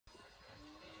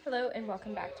Hello and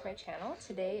welcome back to my channel.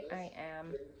 Today I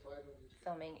am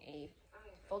filming a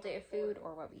full day of food,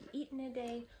 or what we eat in a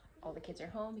day. All the kids are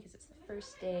home because it's the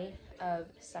first day of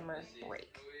summer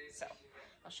break. So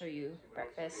I'll show you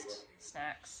breakfast,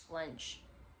 snacks, lunch,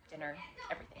 dinner,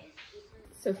 everything.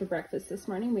 So for breakfast this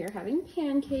morning we are having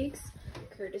pancakes,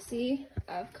 courtesy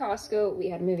of Costco. We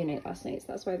had a movie night last night, so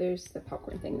that's why there's the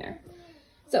popcorn thing there.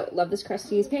 So love this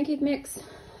Krusteaz pancake mix.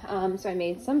 So I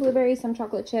made some blueberries, some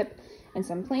chocolate chip, and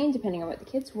some plain, depending on what the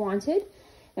kids wanted.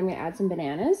 Then I'm gonna add some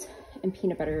bananas and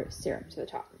peanut butter syrup to the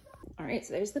top. All right,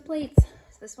 so there's the plates.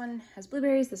 So this one has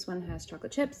blueberries, this one has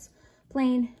chocolate chips,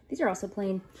 plain. These are also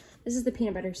plain. This is the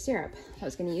peanut butter syrup I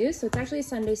was gonna use. So it's actually a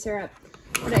sundae syrup,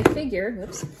 but I figure,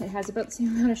 whoops, it has about the same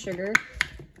amount of sugar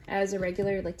as a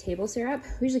regular like table syrup.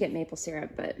 We usually get maple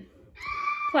syrup, but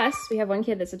plus we have one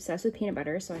kid that's obsessed with peanut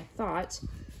butter, so I thought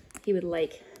he would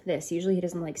like this. Usually he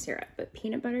doesn't like syrup, but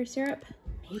peanut butter syrup,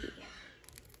 maybe.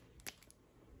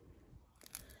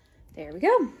 There we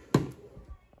go.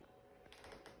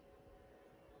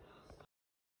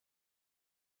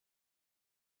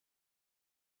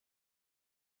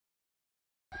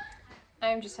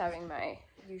 I'm just having my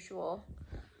usual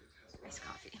iced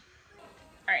coffee.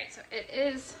 All right, so it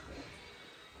is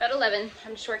about 11.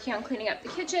 I'm just working on cleaning up the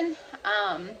kitchen.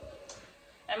 I'm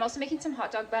also making some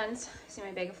hot dog buns. See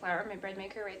my bag of flour, my bread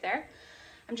maker right there.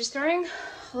 I'm just throwing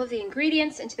all of the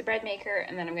ingredients into the bread maker,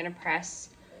 and then I'm gonna press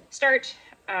start,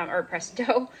 or press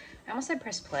dough. I almost said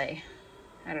press play.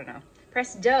 I don't know.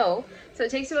 Press dough. So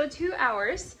it takes about 2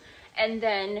 hours, and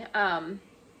then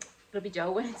it'll be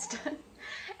dough when it's done.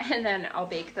 And then I'll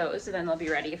bake those, and then they'll be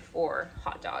ready for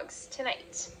hot dogs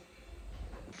tonight.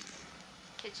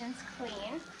 Kitchen's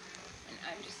clean, and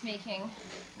I'm just making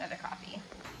another coffee.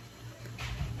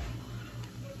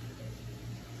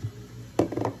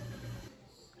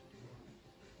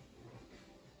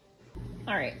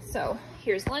 All right, so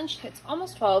here's lunch. It's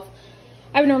almost 12.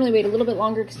 I would normally wait a little bit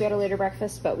longer because we had a later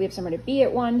breakfast, but we have somewhere to be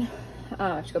at 1.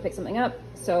 I have to go pick something up,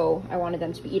 so I wanted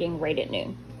them to be eating right at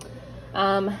noon.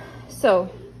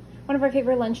 So one of our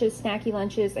favorite lunches, snacky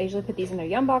lunches, I usually put these in their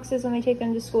yum boxes when they take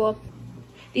them to school.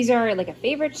 These are like a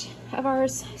favorite of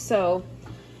ours. So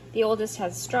the oldest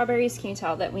has strawberries. Can you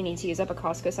tell that we need to use up a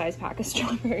Costco size pack of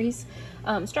strawberries?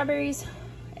 Strawberries,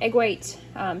 egg white,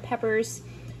 peppers,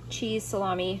 cheese,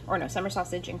 salami, or no, summer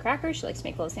sausage and crackers. She likes to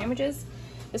make little sandwiches.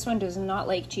 This one does not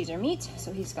like cheese or meat,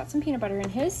 so he's got some peanut butter in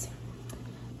his.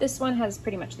 This one has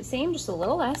pretty much the same, just a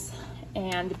little less.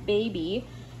 And baby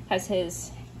has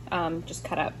his just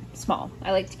cut up small.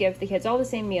 I like to give the kids all the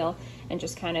same meal and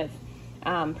just kind of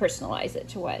personalize it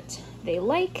to what they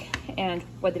like and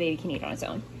what the baby can eat on its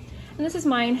own. And this is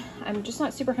mine. I'm just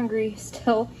not super hungry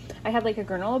still. I had like a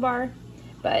granola bar,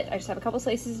 but I just have a couple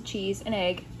slices of cheese, an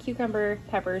egg, cucumber,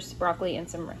 peppers, broccoli, and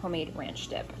some homemade ranch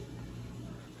dip.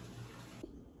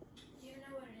 You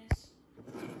know what it is.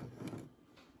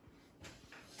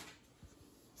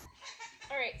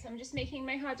 All right, so I'm just making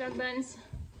my hot dog buns.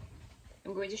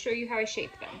 I'm going to show you how I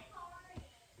shape them.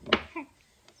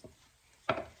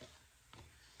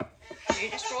 So you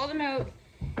just roll them out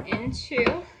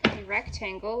into a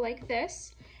rectangle like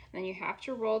this, and then you have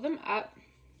to roll them up.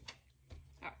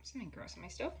 Oh, something gross on my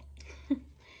stove.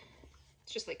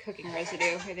 It's just like cooking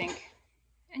residue, I think.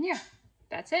 And yeah,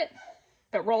 that's it.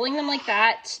 But rolling them like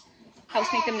that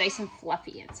helps make them nice and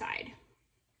fluffy inside.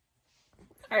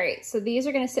 All right, so these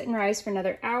are gonna sit and rise for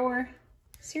another hour.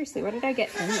 Seriously, what did I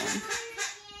get in them?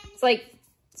 It's like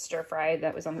stir fry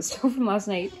that was on the stove from last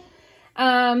night.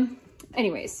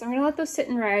 Anyways, so I'm gonna let those sit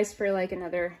and rise for like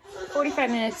another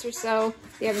 45 minutes or so.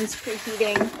 The oven's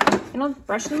preheating, and I'll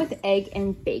brush them with egg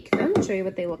and bake them. Show you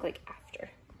what they look like after.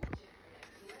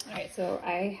 All right, so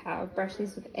I have brushed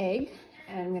these with egg,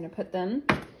 and I'm gonna put them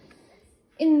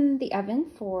in the oven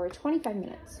for 25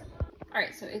 minutes. All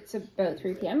right, so it's about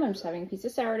 3 p.m. I'm just having a piece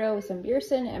of sourdough with some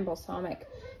beerson and balsamic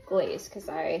glaze because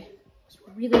I was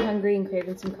really hungry and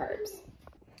craving some carbs.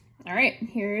 All right,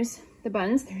 here's the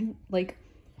buns. They're like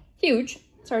huge.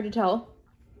 It's hard to tell.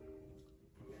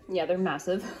 Yeah, they're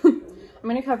massive. I'm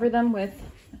gonna cover them with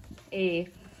a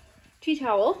tea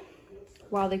towel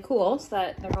while they cool so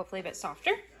that they're hopefully a bit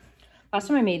softer. Last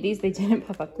time I made these, they didn't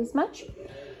puff up this much,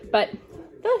 but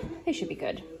they should be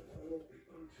good.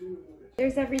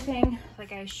 There's everything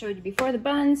like I showed you before: the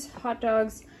buns, hot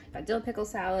dogs, got dill pickle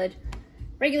salad,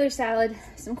 regular salad,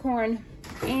 some corn,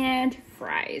 and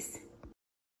fries.